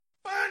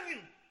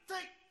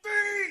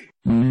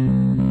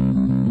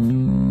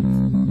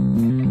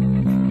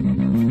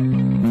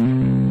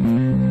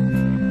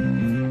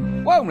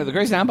to the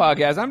Crazy Town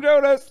Podcast. I'm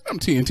Jonas. I'm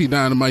TNT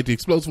Dynamite, the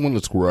explosive one.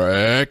 Let's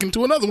crack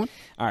into another one.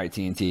 All right,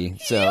 TNT.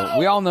 So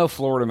we all know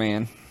Florida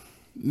Man.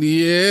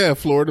 Yeah,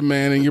 Florida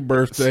Man and your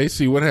birthday.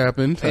 See what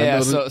happened.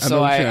 Yeah,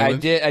 I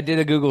did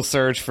a Google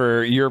search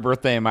for your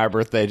birthday and my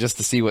birthday just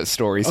to see what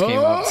stories came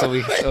up, so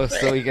we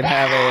can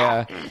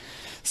have a.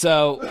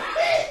 So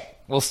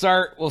we'll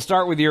start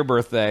with your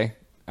birthday.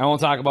 I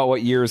won't talk about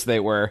what years they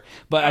were,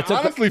 but I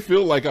honestly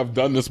feel like I've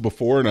done this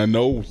before, and I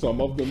know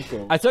some of them.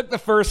 So. I took the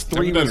first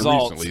three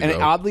results, recently,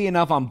 and oddly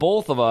enough, on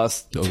both of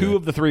us, two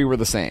of the three were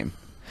the same.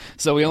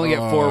 So we only get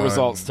 4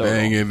 results total.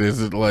 Dang it!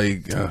 Is it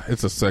like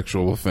it's a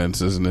sexual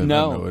offense, isn't it?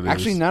 No,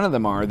 actually, none of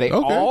them are. They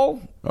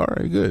all. All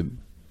right, good.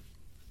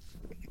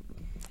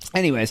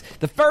 Anyways,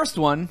 the first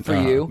one for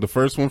you. The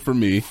first one for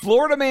me.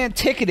 Florida Man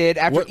ticketed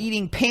after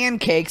eating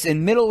pancakes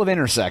in middle of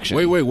intersection.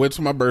 Wait, what's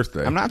my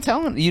birthday? I'm not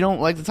telling you. Don't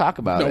like to talk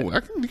about it.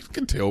 No, you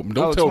can tell.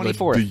 Don't tell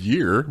the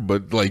year,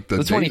 but like the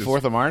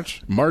 24th of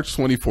March? March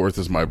 24th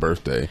is my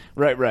birthday.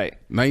 Right.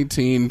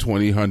 2000.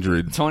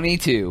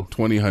 22.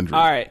 2000.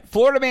 All right.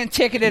 Florida Man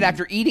ticketed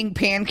after eating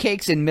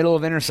pancakes in middle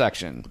of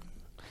intersection.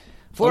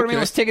 Florida Man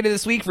was ticketed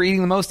this week for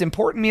eating the most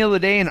important meal of the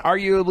day in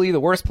arguably the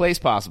worst place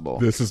possible.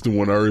 This is the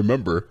one I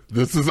remember.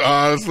 This is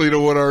honestly the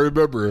one I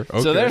remember.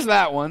 Okay. So there's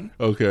that one.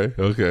 Okay.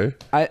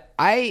 I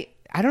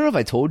don't know if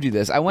I told you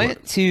this. I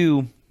went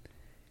to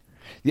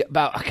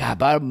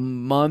about a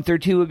month or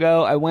two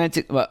ago. I went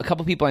to a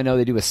couple people I know.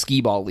 They do a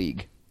skee ball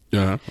league.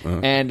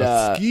 And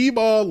a skee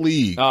ball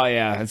league. Oh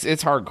yeah, it's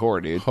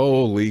hardcore, dude.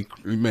 Holy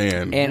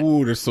man!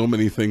 Ooh, there's so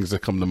many things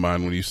that come to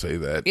mind when you say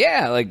that.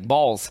 Yeah, like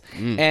balls.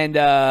 And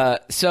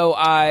so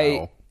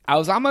I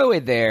was on my way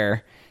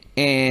there,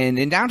 and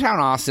in downtown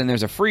Austin,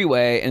 there's a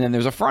freeway, and then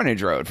there's a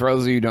frontage road. For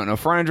those of you who don't know,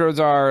 frontage roads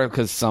are,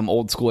 because some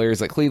old school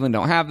areas like Cleveland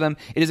don't have them.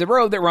 It is a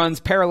road that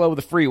runs parallel with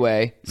the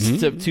freeway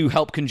to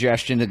help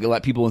congestion, to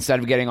let people, instead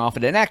of getting off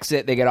at an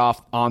exit, they get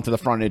off onto the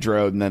frontage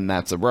road, and then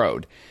that's a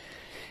road.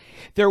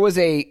 There was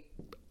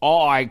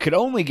all I could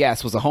only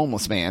guess was a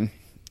homeless man.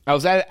 I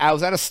was at a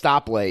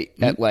stoplight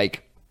at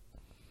like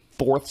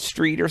 4th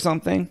Street or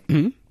something.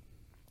 Mm-hmm.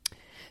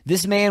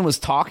 This man was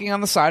talking on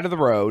the side of the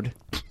road,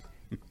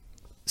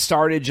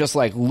 started just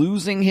like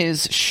losing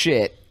his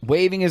shit,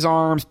 waving his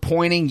arms,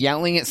 pointing,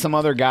 yelling at some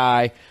other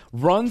guy,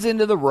 runs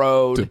into the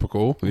road.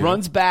 Typical. Yeah.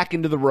 Runs back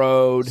into the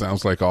road.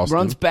 Sounds like Austin.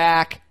 Runs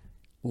back.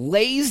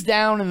 Lays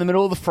down in the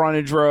middle of the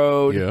frontage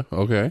road. Yeah,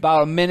 okay.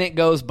 About a minute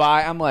goes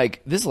by. I'm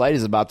like, this light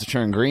is about to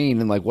turn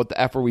green, and like, what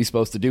the F are we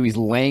supposed to do? He's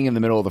laying in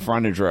the middle of the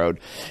frontage road.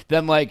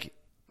 Then like,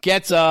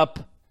 gets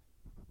up,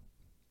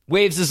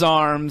 waves his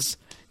arms,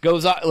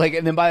 goes up, like,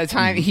 and then by the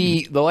time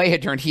the light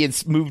had turned, he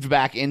had moved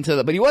back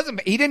into but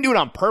he didn't do it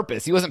on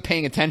purpose. He wasn't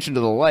paying attention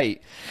to the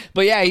light.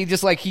 But yeah, he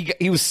just like,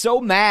 he was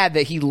so mad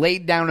that he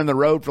laid down in the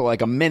road for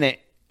like a minute.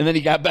 And then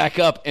he got back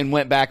up and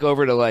went back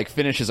over to like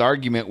finish his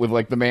argument with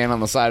like the man on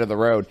the side of the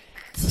road.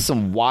 This is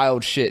some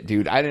wild shit,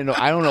 dude. I don't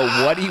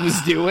know what he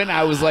was doing.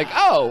 I was like,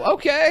 oh,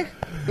 okay.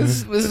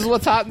 This is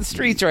what's hot in the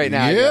streets right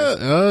now.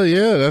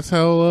 Yeah, that's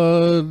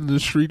how the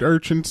street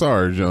urchins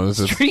are, Jonas.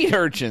 Street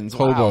urchins,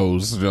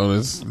 hobos, wow.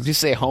 Jonas. Did you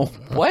say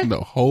what?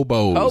 No,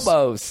 hobos.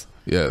 Hobos.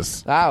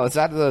 Yes. Wow, is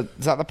that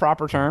the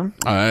proper term?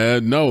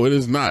 No, it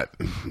is not.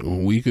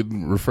 We could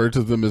refer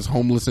to them as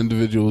homeless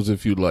individuals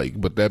if you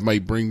like, but that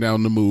might bring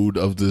down the mood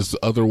of this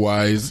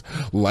otherwise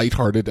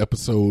lighthearted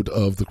episode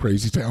of the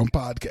Crazy Town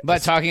Podcast.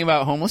 But talking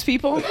about homeless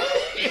people?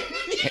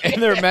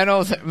 And their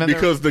mental...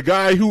 Because the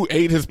guy who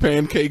ate his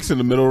pancakes in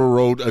the middle of the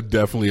road is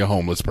definitely a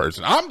homeless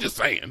person. I'm just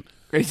saying.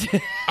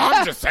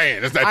 I'm just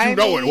saying. Is that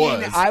it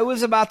was. I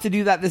was about to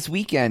do that this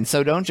weekend,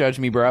 so don't judge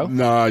me, bro.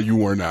 Nah, you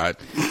were not.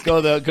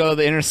 Go to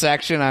the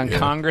intersection on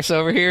Congress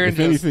over here. If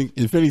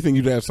anything,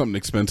 you'd have something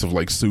expensive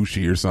like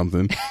sushi or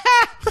something.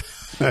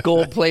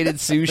 Gold-plated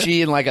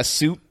sushi and like a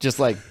soup, just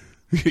like...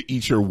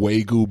 Eat your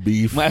Wagyu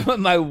beef. My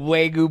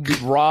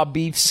Wagyu raw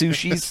beef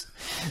sushis.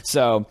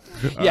 So,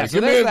 yeah.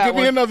 So give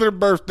me another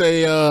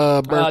birthday the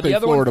other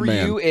Florida one for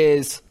man. you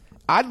is...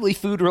 Oddly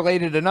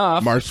food-related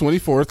enough. March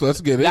 24th,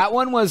 let's get it. That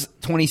one was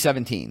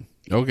 2017.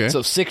 Okay.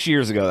 So 6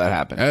 years ago that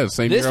happened. Yeah,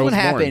 same year I was born. This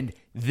one happened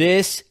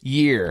this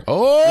year.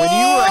 Oh! When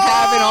you were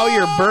having all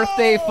your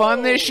birthday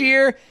fun this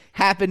year,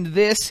 happened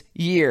this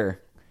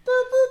year.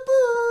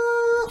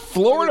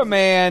 Florida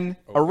man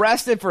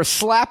arrested for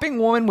slapping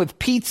woman with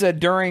pizza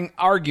during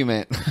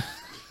argument.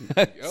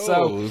 In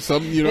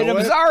a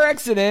bizarre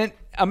accident,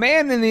 a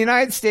man in the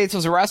United States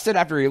was arrested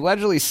after he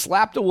allegedly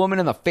slapped a woman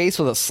in the face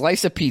with a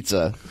slice of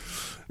pizza.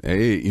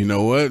 Hey, you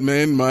know what,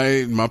 man?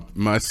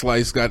 My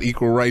slice got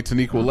equal rights and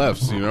equal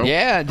lefts, you know?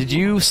 Yeah. Did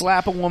you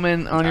slap a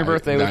woman on your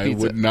birthday with pizza?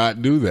 I would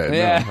not do that.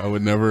 Yeah. No, I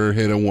would never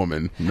hit a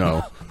woman.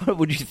 No.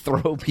 Would you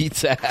throw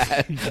pizza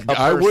at a person?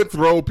 I would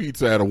throw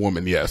pizza at a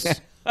woman,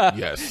 yes.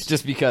 Yes.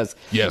 Just because.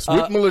 Yes,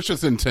 with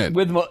malicious intent.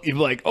 You'd be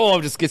like, oh,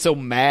 I'll just get so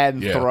mad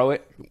and throw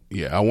it.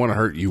 Yeah, I want to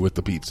hurt you with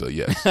the pizza,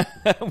 yes.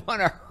 I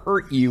want to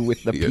hurt you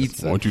with the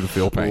pizza. I want you to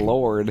feel pain.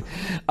 Lord.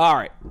 All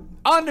right.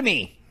 On to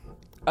me.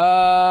 All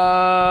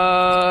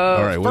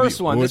right.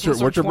 First one. What's your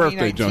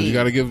birthday, Jones? You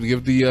got to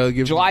give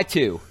July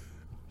 2.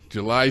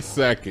 July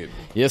 2nd.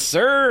 Yes,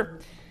 sir.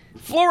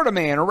 Florida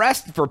man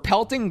arrested for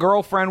pelting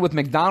girlfriend with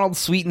McDonald's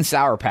sweet and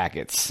sour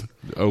packets.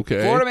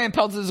 Okay. Florida man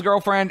pelted his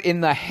girlfriend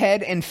in the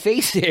head and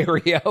face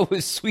area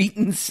with sweet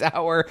and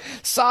sour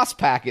sauce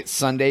packets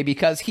Sunday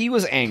because he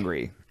was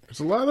angry. There's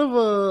a lot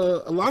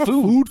of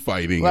food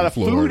fighting. A lot in of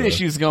Florida. Food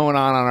issues going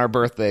on our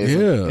birthdays.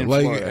 Yeah, in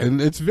like, Florida.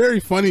 and it's very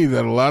funny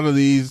that a lot of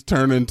these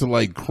turn into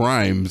like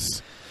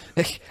crimes.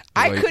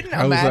 I Like, couldn't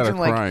how is that imagine a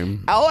like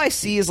crime? all I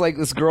see is like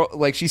this girl,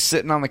 like she's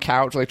sitting on the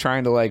couch, like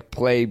trying to like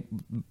play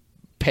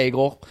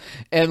Peggle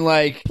and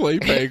like Play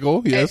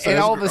Peggle, yes. and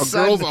all of a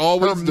sudden, girls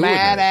always her doing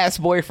mad that. ass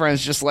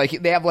boyfriend's just like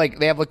they have like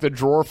the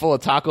drawer full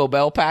of Taco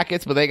Bell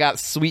packets, but they got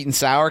sweet and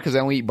sour because they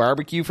don't eat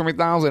barbecue from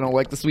McDonald's. They don't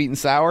like the sweet and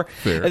sour.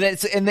 Fair.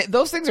 And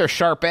those things are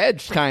sharp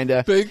edged, kind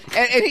of. They-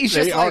 And he's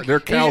just they are. like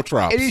They're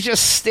caltrops. and he's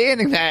just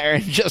standing there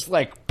and just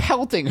like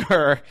pelting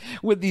her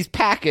with these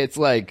packets,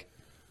 like.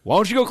 Why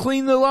don't you go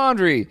clean the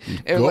laundry?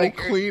 And Go like,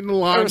 clean the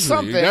laundry. or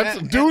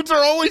something. Dudes are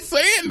always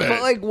saying that.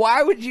 But like,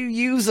 why would you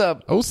use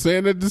a? I was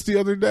saying that just the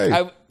other day.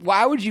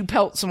 Why would you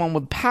pelt someone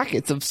with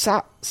packets of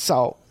sauce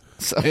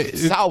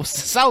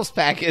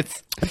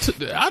packets?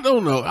 I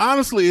don't know.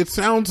 Honestly, it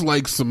sounds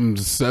like some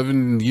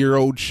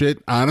 7-year-old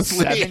shit.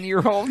 Honestly,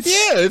 7-year-olds?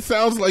 Yeah, it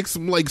sounds like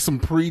some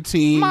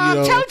preteen. Mom,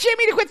 you know, tell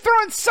Jimmy to quit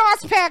throwing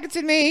sauce packets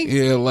at me.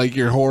 yeah, like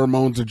your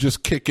hormones are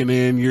just kicking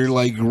in. You're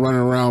like running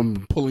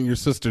around pulling your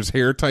sister's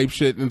hair type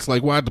shit, and it's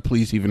like, why'd the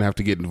police even have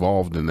to get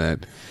involved in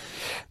that?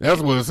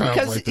 That's what it sounds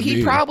Because like to he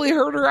me. probably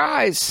hurt her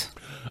eyes.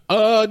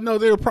 No,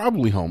 they were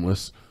probably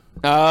homeless.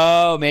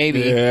 Oh,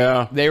 maybe.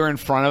 Yeah. They were in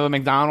front of a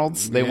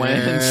McDonald's. They went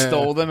and Yeah.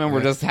 stole them and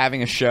were just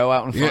having a show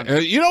out in front. Yeah,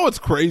 you know what's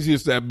crazy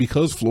is that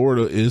because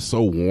Florida is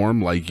so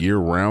warm, like year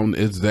round,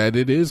 is that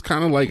it is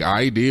kind of like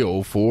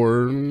ideal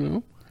for, you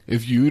know,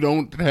 if you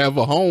don't have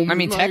a home. I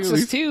mean, like,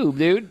 Texas too,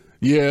 dude.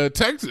 Yeah,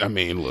 Texas. I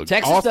mean, look,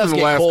 Texas Austin does the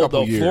get last cold, couple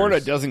though. years,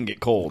 Florida doesn't get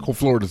cold.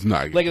 Florida's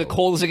not Like, the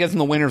coldest it gets in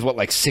the winter is, what,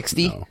 like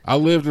 60? No. I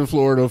lived in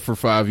Florida for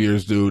 5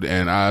 years, dude,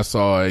 and I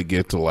saw it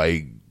get to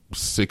like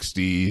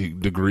 60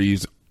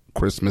 degrees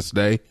Christmas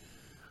Day.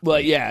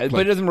 But yeah,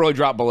 but it doesn't really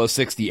drop below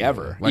 60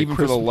 ever, like even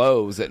for the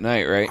lows at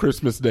night, right?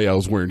 Christmas Day, I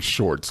was wearing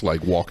shorts,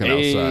 like walking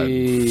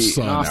outside,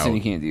 sun in Austin, out.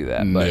 you can't do that.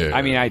 But No.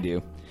 I mean, I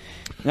do.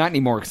 Not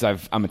anymore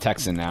because I'm a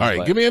Texan now. All right,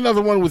 but. give me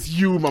another one with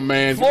you, my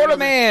man. Florida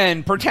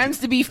man pretends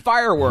to be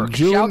fireworks,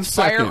 June shouts 2nd.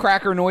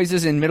 firecracker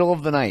noises in middle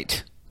of the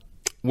night.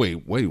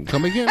 Wait,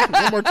 come again?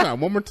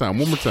 One more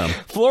time.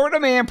 Florida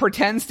man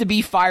pretends to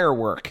be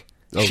firework,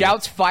 Okay.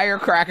 shouts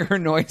firecracker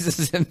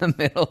noises in the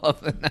middle of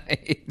the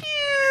night.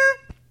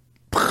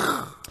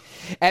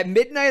 At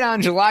midnight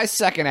on July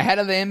 2nd, ahead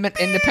of the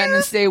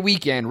Independence Day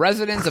weekend,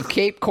 residents of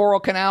Cape Coral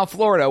Canal,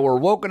 Florida, were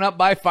woken up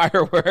by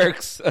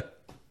fireworks.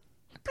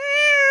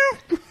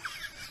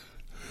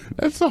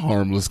 That's a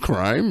harmless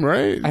crime,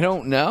 right? I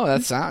don't know.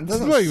 That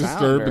doesn't like sound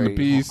disturbing very the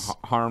peace.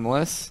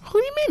 harmless. What do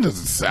you mean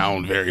doesn't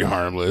sound very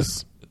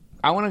harmless?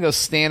 I want to go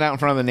stand out in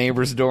front of the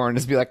neighbor's door and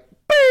just be like,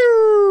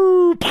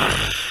 "Boo!"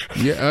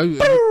 Yeah,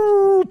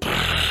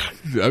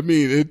 I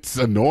mean, it's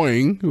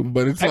annoying,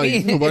 but it's I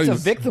like mean,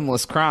 it's a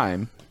victimless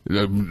crime.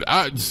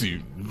 I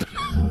see.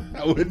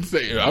 I would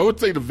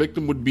say the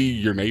victim would be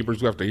your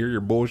neighbors who have to hear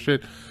your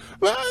bullshit.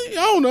 Well, I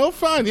don't know.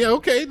 Fine. Yeah.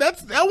 Okay.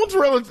 That one's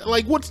relative.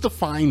 Like, what's the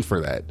fine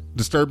for that?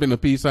 Disturbing the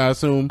peace, I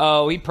assume.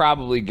 Oh, he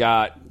probably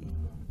got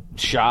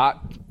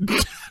shot.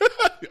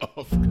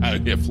 Oh,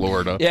 yeah,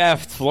 Florida. Yeah,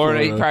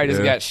 Florida. He probably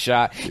just got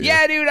shot.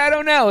 Yeah, dude. I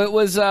don't know. It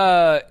was.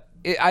 I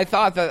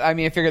thought that. I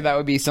mean, I figured that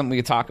would be something we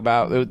could talk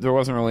about. There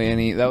wasn't really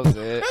any. That was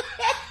it.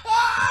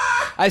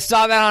 I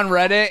saw that on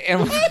Reddit,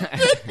 and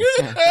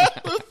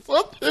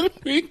Something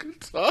we can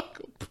talk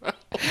about.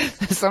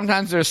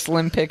 sometimes there's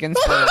slim pickings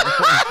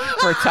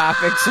for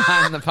topics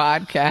on the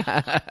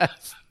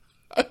podcast.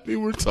 I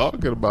think we're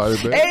talking about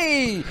it, man.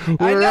 Hey, We're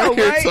I know, out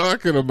here right?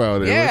 talking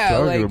about it. Yeah,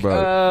 we're talking like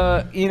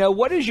about it. you know,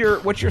 what's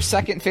your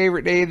second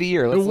favorite day of the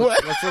year? Let's look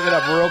it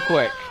up real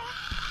quick.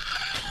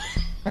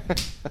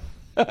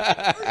 What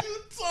are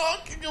you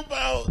talking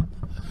about?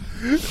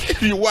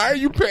 Why are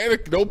you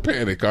panic? Don't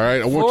panic, all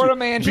right? I want Florida you,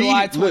 man,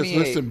 July 28th.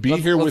 Listen, be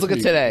Let's here with look at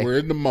me. today. We're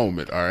in the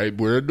moment, all right?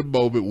 We're in the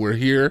moment. We're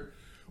here.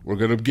 We're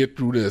going to get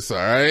through this, all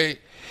right?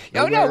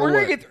 Oh, no, matter we're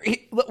going what.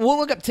 to we'll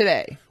look up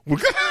today. We're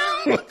going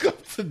to look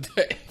up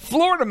today.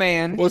 Florida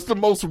man. What's the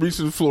most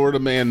recent Florida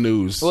man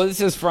news? Well,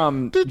 this is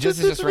from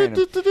just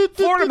random.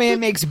 Florida man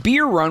makes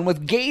beer run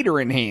with gator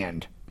in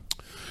hand.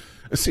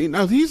 See,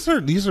 now these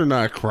are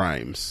not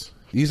crimes.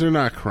 These are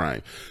not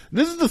crime.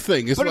 This is the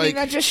thing. It's But like I mean,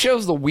 that just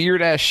shows the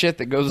weird ass shit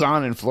that goes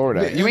on in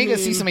Florida. Yeah, You I ain't gonna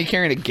see mean- somebody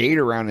carrying a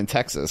gator around in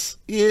Texas.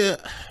 yeah,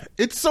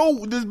 it's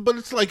so. But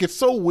it's like it's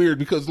so weird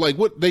because like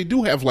what they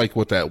do have like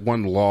with that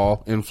one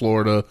law in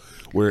Florida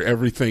where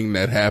everything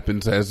that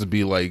happens has to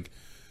be like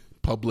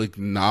public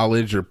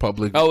knowledge or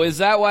public. Oh, is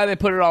that why they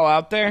put it all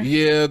out there?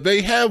 Yeah,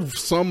 they have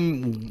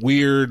some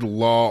weird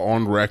law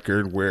on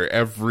record where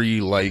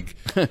every like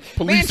Man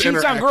police cheats on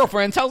interaction.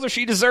 girlfriend, tells her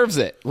she deserves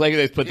it. Like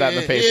they put that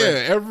in the paper.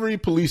 Yeah, every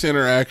police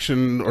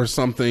interaction or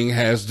something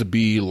has to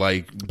be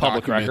like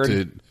Public documented.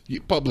 record?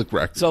 Public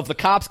record. So if the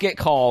cops get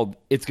called,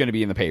 it's going to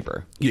be in the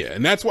paper. Yeah,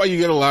 and that's why you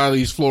get a lot of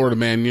these Florida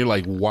men. And you're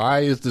like, why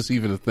is this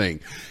even a thing?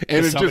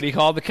 And somebody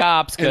called the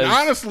cops. And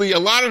honestly, a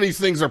lot of these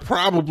things are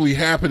probably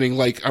happening.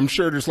 Like, I'm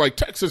sure there's like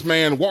Texas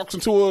man walks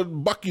into a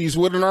Buc-ee's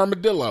with an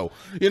armadillo.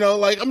 You know,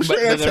 like I'm sure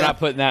but they're not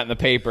putting that in the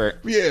paper.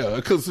 Yeah,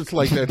 because it's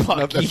like that.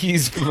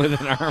 Buc-ee's with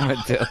an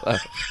armadillo.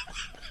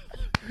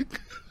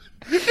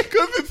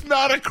 Because it's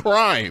not a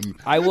crime.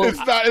 It's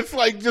not. It's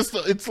like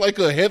it's like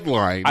a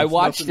headline. I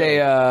watched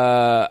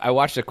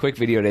a quick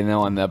video today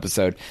on the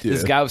episode. Yeah.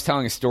 This guy was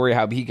telling a story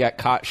how he got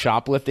caught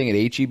shoplifting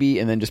at HEB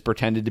and then just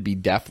pretended to be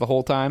deaf the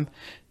whole time.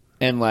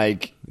 And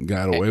like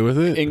got away with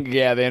it. And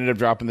yeah, they ended up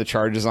dropping the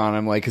charges on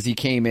him, like because he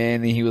came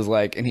in and he was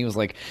like.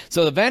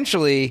 So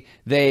eventually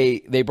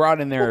they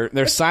brought in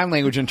their sign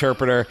language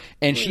interpreter,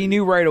 and she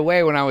knew right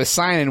away when I was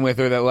signing with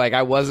her that like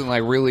I wasn't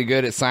like really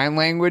good at sign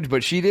language,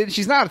 but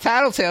she's not a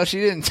tattletale. She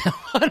didn't tell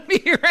on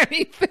me or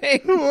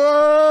anything. And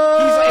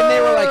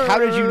they were like, "How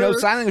did you know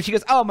sign language?" She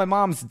goes, "Oh, my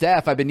mom's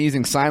deaf. I've been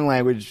using sign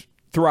language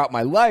throughout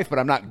my life, but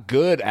I'm not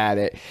good at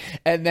it."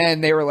 And then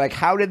they were like,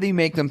 how did they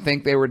make them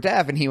think they were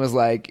deaf? And he was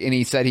like, and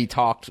he said he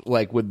talked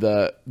like with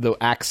the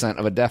accent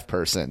of a deaf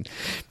person.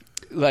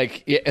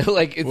 Like it's,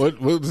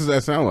 what does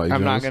that sound like?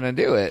 I'm not gonna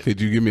do it. Could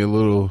you give me a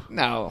little?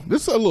 No,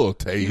 this is a little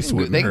taste.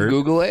 They can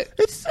Google it.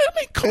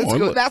 Come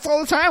on. That's all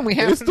the time we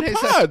have. It's the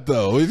pod,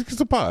 though.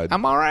 It's a pod.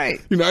 I'm all right.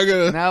 You're not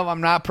gonna. No,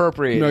 I'm not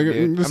appropriating.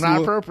 I'm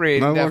not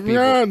appropriating deaf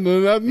people.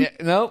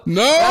 Nope.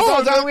 No. That's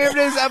all the time we have for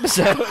this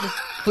episode.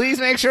 Please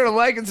make sure to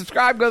like and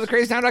subscribe. Go to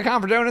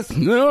thecrazytown.com for donuts.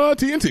 No,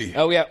 TNT.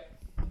 Oh, yeah.